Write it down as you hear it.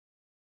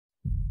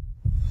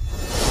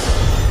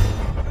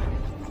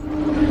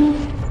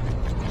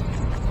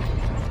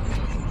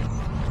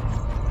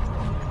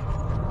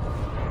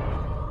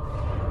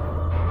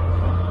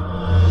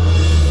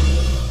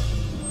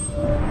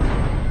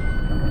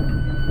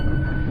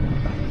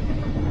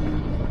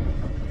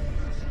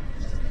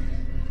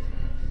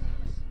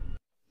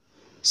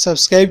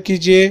Subscribe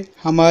कीजिए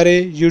हमारे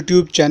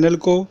YouTube channel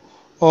को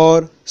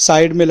और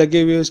साइड में लगे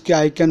हुए उसके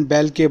आइकन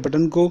बेल के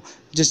बटन को,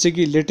 जिससे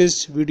कि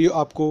लेटेस्ट वीडियो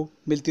आपको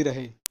मिलती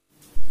रहे।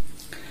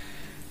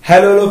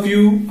 Hello all of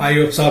you, I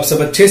hope आप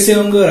सब अच्छे से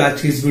होंगे। और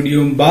आज की इस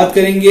वीडियो में बात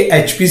करेंगे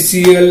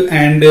HPCL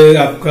एंड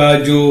आपका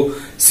जो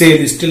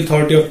cell steel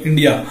authority of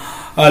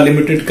India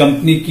limited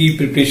company की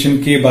प्रिपरेशन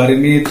के बारे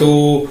में। तो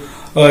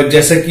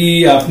जैसा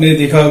कि आपने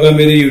देखा होगा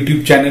मेरे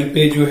YouTube चैनल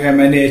पे जो है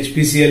मैंने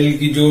HPCL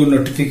की जो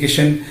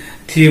नोटिफिकेशन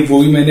थी वो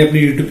भी मैंने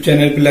अपने YouTube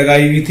चैनल पे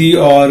लगाई हुई थी,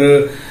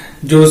 और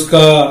जो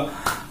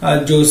उसका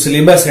जो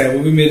सिलेबस है वो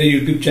भी मेरे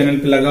YouTube चैनल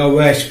पे लगा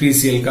हुआ है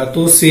HPCL का।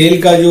 तो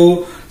सेल का जो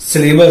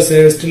सिलेबस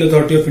है, steel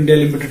authority of India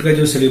limited का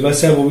जो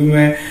सिलेबस है वो भी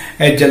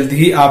मैं जल्द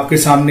ही आपके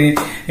सामने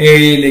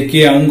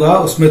लेके आऊंगा।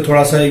 उसमें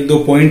थोड़ा सा एक दो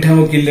पॉइंट है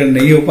वो क्लियर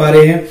नहीं हो पा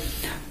रहे हैं,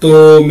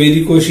 तो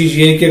मेरी कोशिश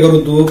ये है कि अगर वो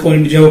दो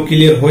पॉइंट जो है वो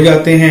क्लियर हो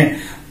जाते हैं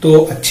तो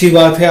अच्छी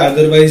बात है।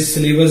 अदरवाइज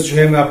सिलेबस जो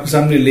है मैं आपके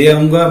सामने ले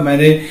आऊंगा।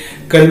 मैंने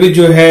कल भी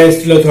जो है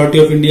स्टील अथॉरिटी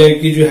ऑफ इंडिया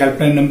की जो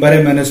हेल्पलाइन नंबर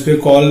है मैंने उस पर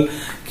कॉल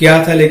किया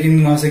था,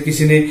 लेकिन वहां से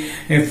किसी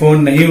ने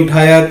फोन नहीं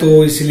उठाया,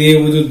 तो इसलिए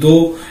वो जो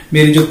दो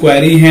मेरी जो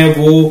क्वेरी है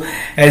वो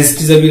एज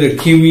इट इज अभी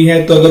रखी हुई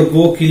है। तो अगर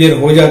वो क्लियर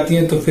हो जाती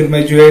है तो फिर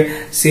मैं जो है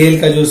सेल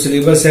का जो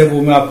सिलेबस है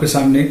वो मैं आपके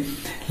सामने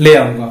ले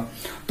आऊंगा।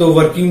 तो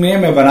वर्किंग में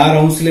मैं बना रहा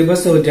हूँ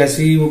सिलेबस, और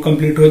जैसे ही वो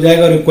कंप्लीट हो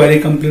जाएगा और क्वेरी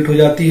कंप्लीट हो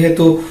जाती है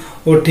तो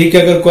वो ठीक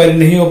है। अगर क्वेरी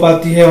नहीं हो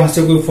पाती है, वहां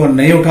से कोई फोन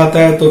नहीं उठाता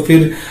है, तो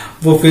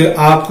फिर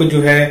आपको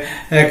जो है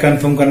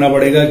कंफर्म करना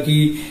पड़ेगा कि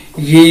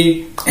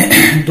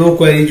ये दो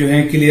क्वेरी जो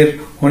है क्लियर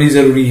होनी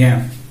जरूरी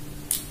है,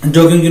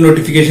 जो कि उनकी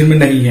नोटिफिकेशन में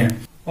नहीं है।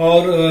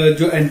 और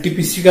जो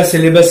एनटीपीसी का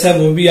सिलेबस है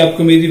वो भी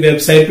आपको मेरी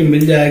वेबसाइट पे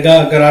मिल जाएगा।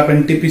 अगर आप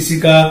एनटीपीसी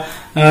का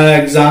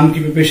एग्जाम की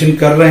प्रिपरेशन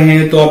कर रहे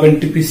हैं तो आप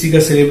एनटीपीसी का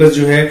सिलेबस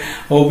जो है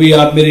वो भी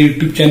आप मेरे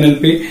यूट्यूब चैनल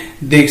पे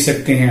देख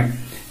सकते हैं,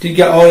 ठीक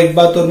है। और एक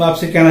बात और मैं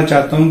आपसे कहना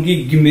चाहता हूं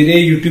कि मेरे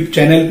यूट्यूब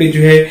चैनल पे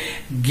जो है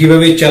गिव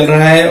अवे चल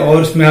रहा है,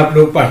 और उसमें आप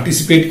लोग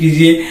पार्टिसिपेट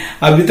कीजिए।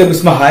 अभी तक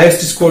उसमें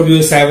हाईएस्ट स्कोर जो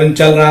है 7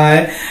 चल रहा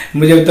है।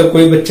 मुझे अभी तक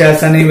कोई बच्चा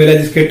ऐसा नहीं मिला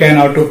जिसके 10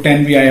 आउट ऑफ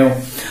 10 भी आए हो।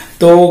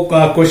 तो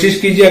कोशिश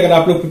कीजिए, अगर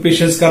आप लोग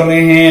प्रिपरेशन कर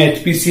रहे हैं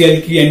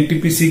HPCL की,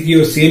 एनटीपीसी की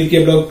और सेल की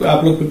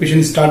आप लोग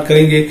प्रिपरेशन स्टार्ट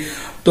करेंगे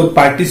तो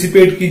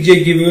पार्टिसिपेट कीजिए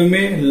गिव अवे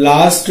में।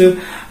 लास्ट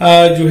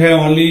जो है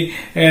ओनली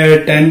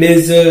 10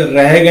 डेज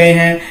रह गए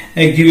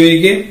हैं गिव अवे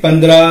के।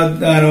 15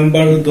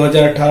 नवंबर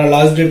 2018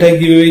 लास्ट डेट है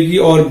गिव अवे की,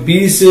 और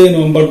 20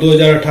 नवंबर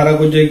 2018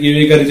 को जो है गिव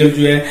अवे का रिजल्ट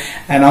जो है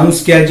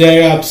अनाउंस किया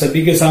जाएगा आप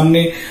सभी के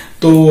सामने।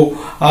 तो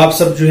आप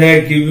सब जो है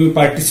गिव अवे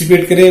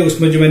पार्टिसिपेट करें।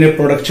 उसमें जो मैंने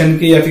प्रोडक्शन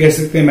के या फिर कह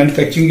सकते हैं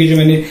मैन्युफैक्चरिंग के जो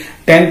मैंने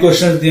 10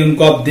 क्वेश्चन दिए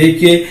उनको आप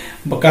देखिए,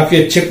 काफी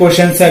अच्छे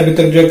क्वेश्चन है। अभी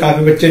तक जो है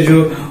काफी बच्चे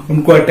जो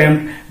उनको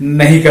अटेम्प्ट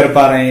नहीं कर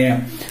पा रहे हैं,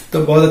 तो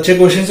बहुत अच्छे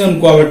क्वेश्चन है,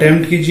 उनको आप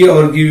अटेम्प्ट कीजिए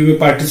और गिव अवे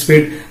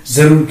पार्टिसिपेट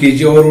जरूर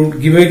कीजिए। और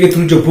गिव अवे के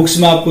थ्रू जो बुक्स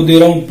मैं आपको दे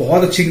रहा हूँ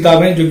बहुत अच्छी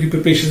किताबें हैं जो कि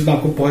प्रिपरेशन में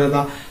आपको बहुत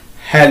ज्यादा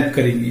हेल्प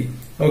करेंगी।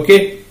 ओके,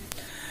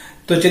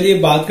 तो चलिए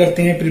बात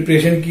करते हैं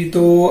प्रिपरेशन की।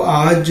 तो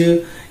आज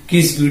कि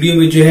इस वीडियो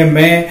में जो है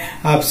मैं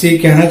आपसे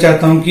कहना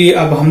चाहता हूं कि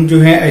अब हम जो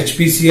है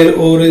HPCL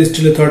और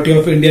steel authority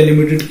of India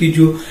limited की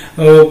जो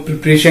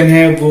प्रिपरेशन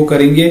है वो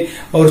करेंगे,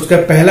 और उसका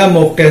पहला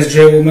मॉक टेस्ट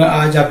जो है वो मैं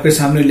आज आपके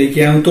सामने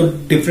लेके आया हूं। तो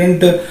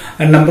डिफरेंट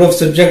नंबर ऑफ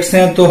सब्जेक्ट्स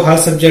हैं, तो हर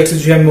सब्जेक्ट से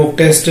जो है मॉक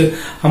टेस्ट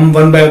हम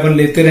 1 बाय 1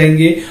 लेते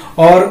रहेंगे।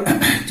 और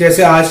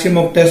जैसे आज के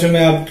मॉक टेस्ट में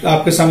मैं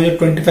आपके सामने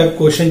 25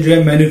 क्वेश्चन जो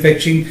है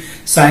मैन्युफैक्चरिंग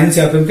साइंस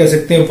या फिर कह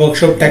सकते हैं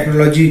वर्कशॉप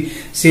टेक्नोलॉजी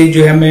से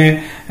जो है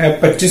मैं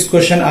 25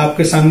 क्वेश्चन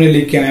आपके सामने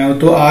लेके आया हूं।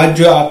 तो आज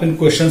जो आप इन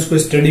क्वेश्चंस को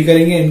स्टडी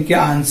करेंगे, इनके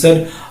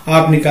आंसर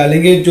आप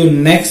निकालेंगे। जो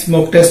नेक्स्ट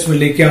मॉक टेस्ट में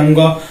लेके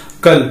आऊंगा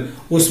कल,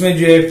 उसमें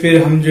जो है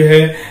फिर हम जो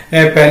है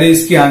पहले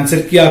इसकी आंसर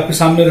की आपके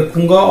सामने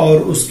रखूंगा, और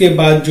उसके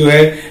बाद जो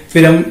है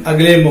फिर हम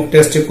अगले मॉक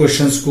टेस्ट के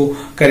क्वेश्चंस को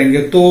करेंगे।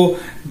 तो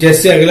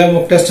जैसे अगला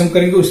मॉक टेस्ट हम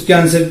करेंगे उसके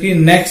आंसर की,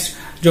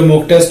 नेक्स्ट जो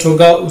मॉक टेस्ट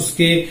होगा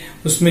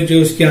उसमें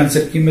जो उसकी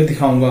आंसर की मैं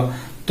दिखाऊंगा।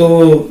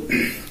 तो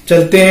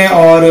चलते हैं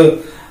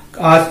और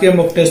आज के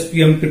मॉक टेस्ट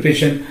की हम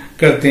प्रिपरेशन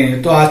करते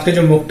हैं। तो आज का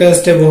जो मॉक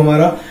टेस्ट है वो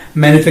हमारा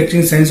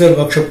मैन्युफैक्चरिंग साइंस और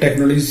वर्कशॉप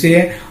टेक्नोलॉजी से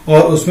है,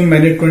 और उसमें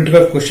मैंने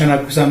 25 क्वेश्चन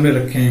आपके सामने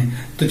रखे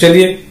हैं। तो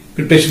चलिए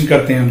प्रिपरेशन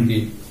करते हैं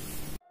उनकी।